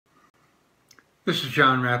This is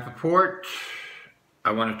Jon Rappoport.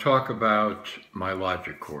 I want to talk about my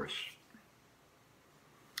logic course.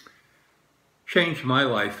 Changed my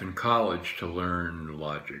life in college to learn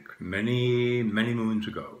logic many moons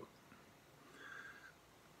ago.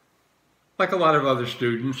 Like a lot of other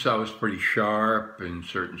students, I was pretty sharp in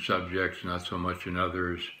certain subjects, not so much in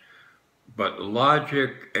others. But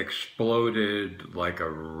logic exploded like a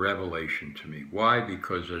revelation to me. Why?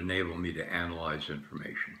 Because it enabled me to analyze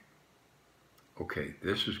information. Okay,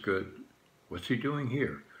 this is good. What's he doing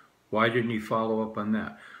here? Why didn't he follow up on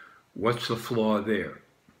that? What's the flaw there?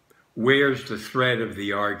 Where's the thread of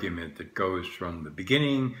the argument that goes from the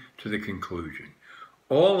beginning to the conclusion?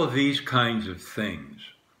 All of these kinds of things.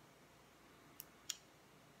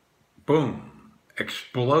 Boom,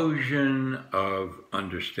 explosion of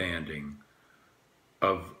understanding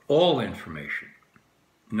of all information,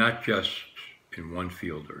 not just in one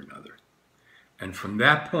field or another. And from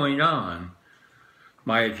that point on,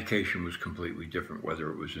 my education was completely different, whether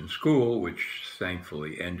it was in school, which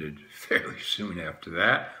thankfully ended fairly soon after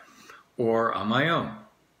that, or on my own.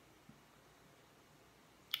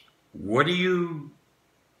 What do you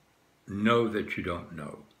know that you don't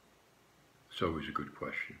know? It's always a good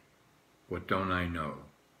question. What don't I know?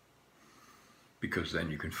 Because then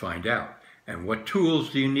you can find out. And what tools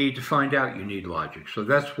do you need to find out? You need logic. So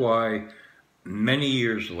that's why many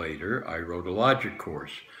years later, I wrote a logic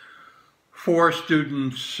course for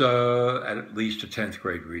students at least a 10th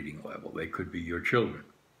grade reading level. They could be your children.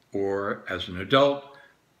 Or as an adult,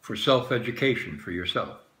 for self-education for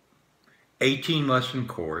yourself. 18-lesson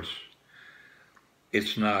course.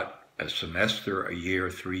 It's not a semester, a year,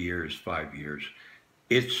 3 years, 5 years.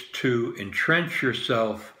 It's to entrench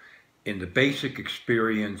yourself in the basic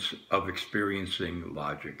experience of experiencing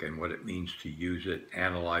logic and what it means to use it,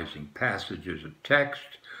 analyzing passages of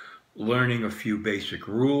text, learning a few basic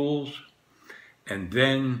rules, and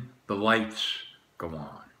then the lights go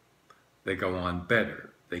on. They go on better.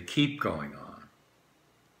 They keep going on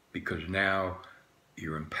because now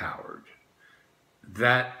you're empowered.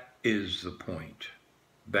 That is the point.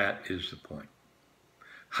 That is the point.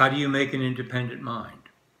 How do you make an independent mind?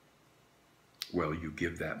 Well, you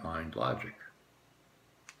give that mind logic.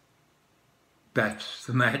 That's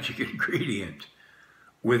the magic ingredient.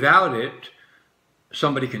 Without it,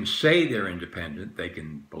 somebody can say they're independent, they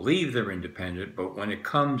can believe they're independent, but when it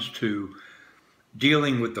comes to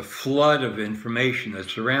dealing with the flood of information that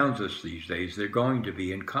surrounds us these days, they're going to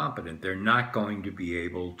be incompetent. They're not going to be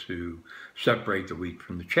able to separate the wheat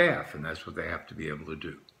from the chaff, and that's what they have to be able to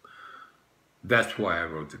do. That's why I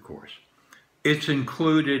wrote the course. It's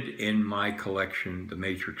included in my collection, The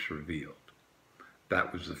Matrix Revealed.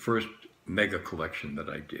 That was the first mega collection that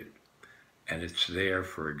I did. And it's there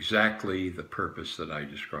for exactly the purpose that I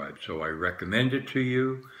described. So I recommend it to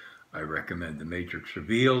you. I recommend The Matrix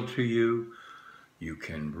Revealed to you. You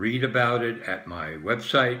can read about it at my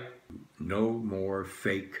website,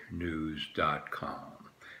 nomorefakenews.com.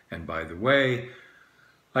 And by the way,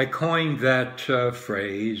 I coined that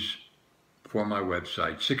phrase for my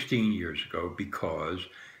website 16 years ago because,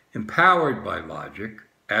 empowered by logic,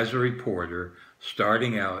 as a reporter,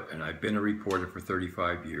 starting out, and I've been a reporter for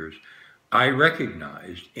 35 years, I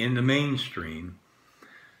recognized in the mainstream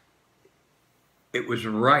it was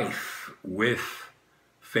rife with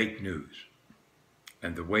fake news.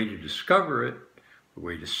 And the way to discover it, the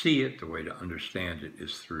way to see it, the way to understand it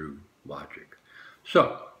is through logic.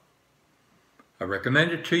 So, I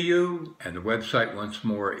recommend it to you, and the website once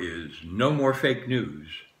more is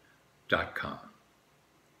nomorefakenews.com.